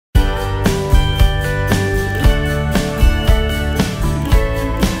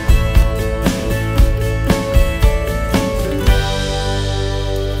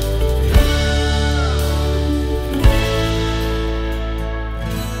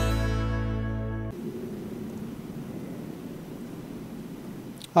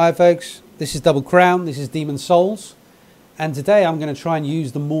Hi folks, this is Double Krown, this is Demon Souls, and today I'm going to try and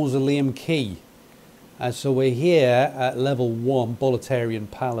use the Mausoleum key. So we're here at level 1, Boletarian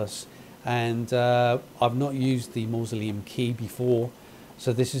Palace, and I've not used the Mausoleum key before,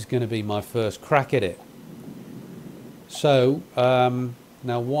 so this is going to be my first crack at it. So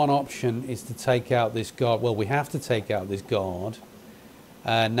now one option is to take out this guard. Well, we have to take out this guard.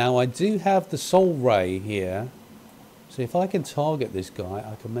 Now I do have the soul ray here. So if I can target this guy,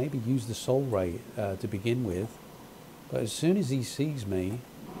 I can maybe use the soul ray to begin with. But as soon as he sees me,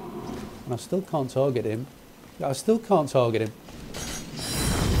 and I still can't target him. I still can't target him.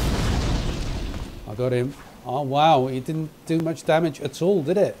 I got him. Oh wow, it didn't do much damage at all,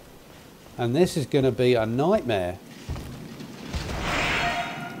 did it? And this is going to be a nightmare.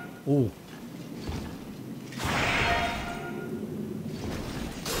 Ooh.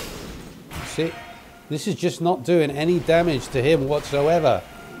 See? This is just not doing any damage to him whatsoever.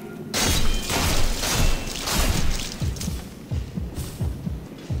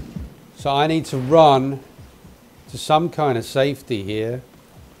 So I need to run to some kind of safety here.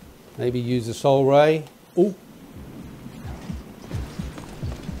 Maybe use the soul ray. Ooh.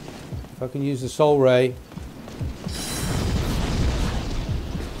 If I can use the soul ray.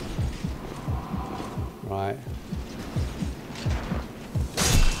 Right.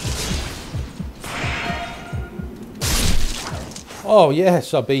 Oh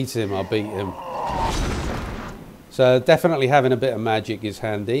yes, I beat him, So definitely having a bit of magic is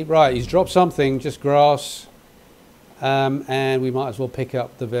handy. Right, he's dropped something, just grass. And we might as well pick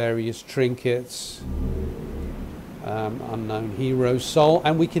up the various trinkets. Unknown hero soul.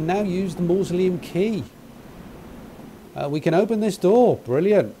 And we can now use the Mausoleum key. We can open this door,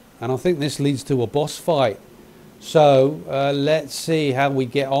 brilliant. And I think this leads to a boss fight. So let's see how we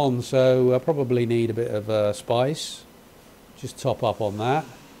get on. So I probably need a bit of spice. Just top up on that,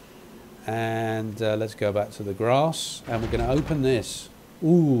 and let's go back to the grass, and we're going to open this.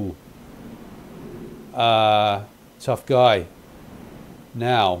 Ooh, tough guy.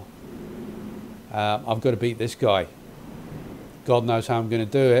 Now I've got to beat this guy. God knows how I'm going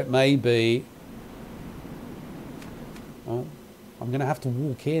to do it. Maybe I'm going to have to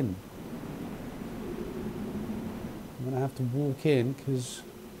walk in. I'm going to have to walk in because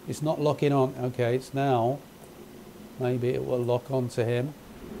it's not locking on. Okay, it's now. Maybe it will lock onto him.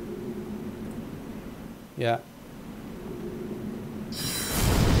 Yeah.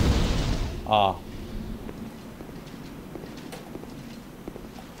 Ah.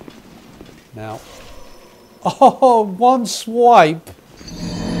 Now. Oh, one swipe.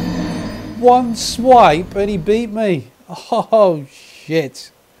 One swipe and he beat me. Oh, shit.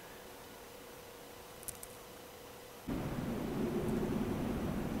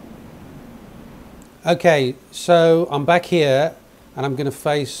 Okay, so I'm back here and I'm going to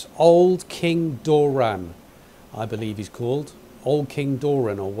face Old King Doran, I believe he's called. Old King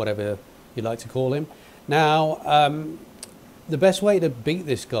Doran, or whatever you like to call him. Now, the best way to beat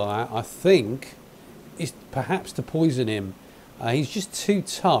this guy, I think, is perhaps to poison him. He's just too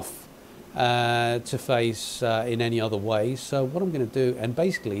tough to face in any other way. So what I'm going to do, and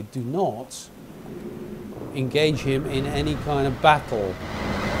basically do not engage him in any kind of battle.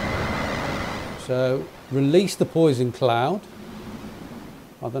 So release the poison cloud.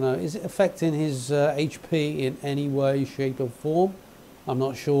 I don't know, is it affecting his HP in any way, shape or form? I'm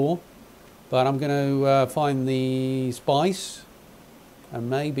not sure, but I'm going to find the spice and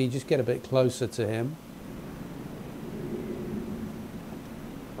maybe just get a bit closer to him.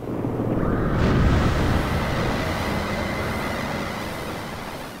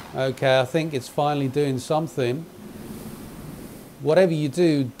 Okay, I think it's finally doing something. Whatever you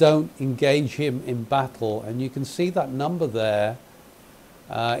do, don't engage him in battle. And you can see that number there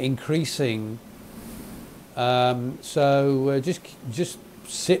increasing. So just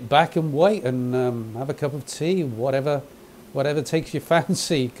sit back and wait and have a cup of tea, whatever takes your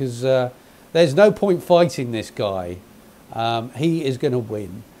fancy, because there's no point fighting this guy. He is going to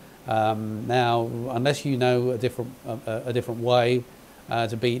win. Now, unless you know a different way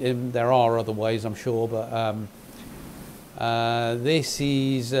to beat him, there are other ways, I'm sure, but. This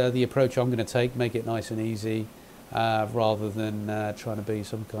is the approach I'm going to take, make it nice and easy, rather than trying to be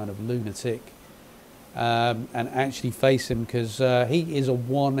some kind of lunatic, and actually face him, because he is a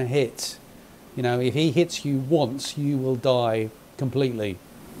one hit. You know, if he hits you once, you will die completely.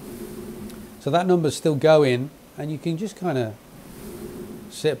 So that number's still going, and you can just kind of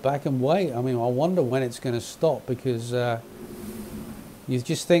sit back and wait. I mean, I wonder when it's going to stop, because you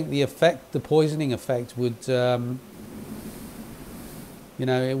just think the poisoning effect would you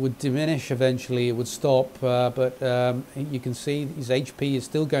know, it would diminish eventually, it would stop, but you can see his HP is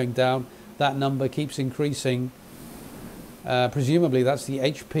still going down. That number keeps increasing. Presumably that's the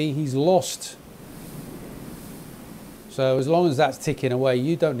HP he's lost. So as long as that's ticking away,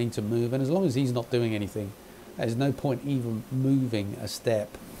 you don't need to move, and as long as he's not doing anything, there's no point even moving a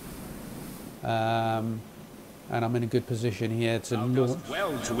step. And I'm in a good position here to launch. Thou dost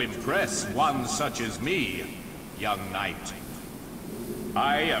well to impress one such as me, young knight.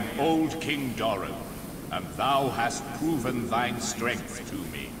 I am Old King Doran, and thou hast proven thine strength to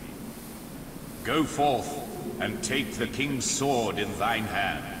me. Go forth and take the king's sword in thine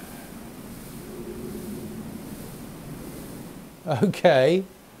hand. Okay.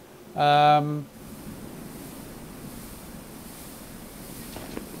 I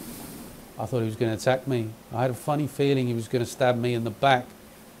thought he was going to attack me. I had a funny feeling he was going to stab me in the back.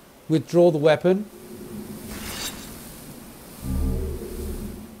 Withdraw the weapon.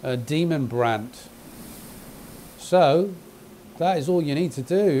 Demonbrandt. So, that is all you need to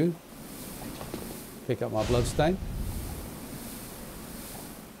do. Pick up my bloodstain.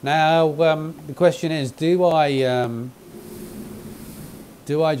 Now, the question is, do I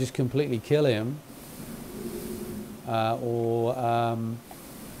just completely kill him, or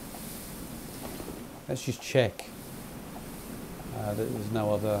let's just check that there's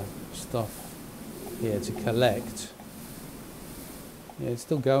no other stuff here to collect. Yeah, it's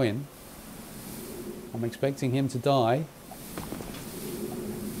still going. I'm expecting him to die.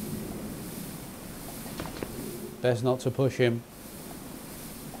 Best not to push him.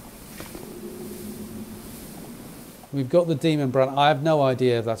 We've got the Demonbrandt. I have no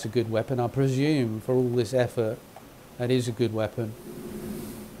idea if that's a good weapon. I presume for all this effort that is a good weapon.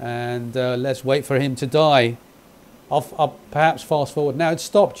 And let's wait for him to die. I'll perhaps fast forward. Now it's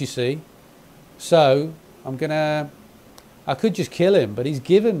stopped, you see. So I'm gonna... I could just kill him, but he's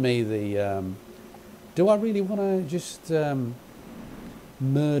given me the... do I really want to just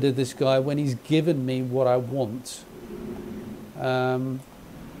murder this guy when he's given me what I want? I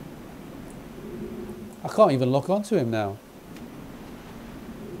can't even lock onto him now.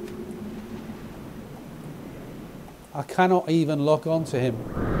 I cannot even lock onto him.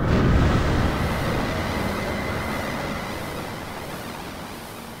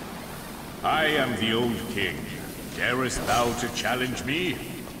 I am the Old King. Darest thou to challenge me?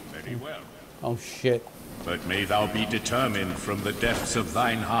 Very well. Oh shit. But may thou be determined from the depths of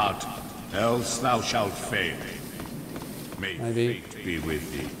thine heart, else thou shalt fail. May fate be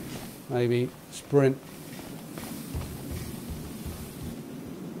with thee. Maybe. Sprint.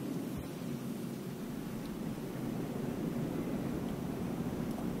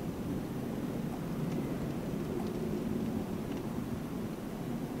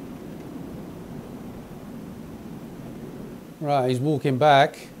 Right, he's walking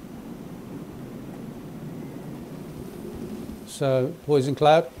back. So, poison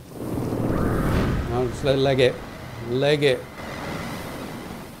cloud. No, just leg it. Leg it.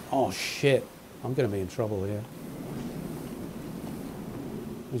 Oh shit. I'm going to be in trouble here.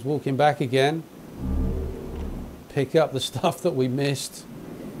 He's walking back again. Pick up the stuff that we missed.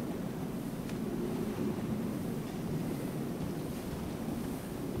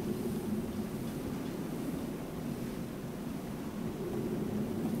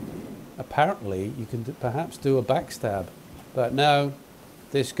 Apparently, you can perhaps do a backstab. But no,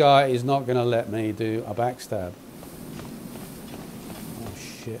 this guy is not going to let me do a backstab. Oh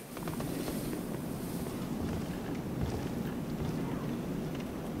shit.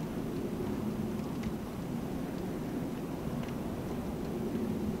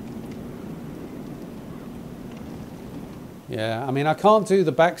 Yeah, I mean, I can't do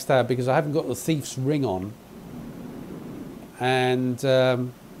the backstab because I haven't got the thief's ring on. And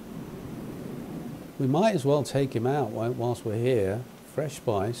we might as well take him out whilst we're here. Fresh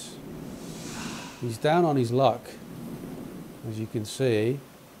spice. He's down on his luck, as you can see.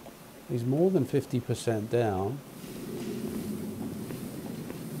 He's more than 50% down.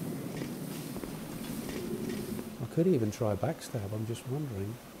 I could even try backstab, I'm just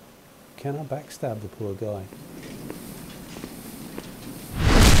wondering. Can I backstab the poor guy?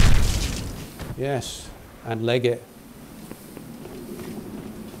 Yes, and leg it.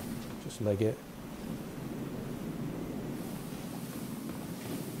 Just leg it.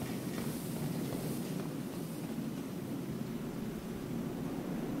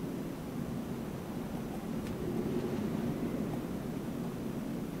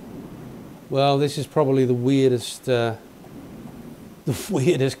 Well, this is probably the weirdest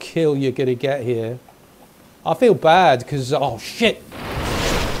kill you're going to get here. I feel bad because, oh shit!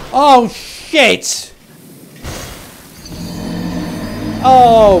 Oh shit!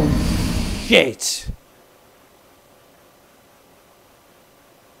 Oh, shit.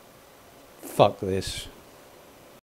 Fuck this.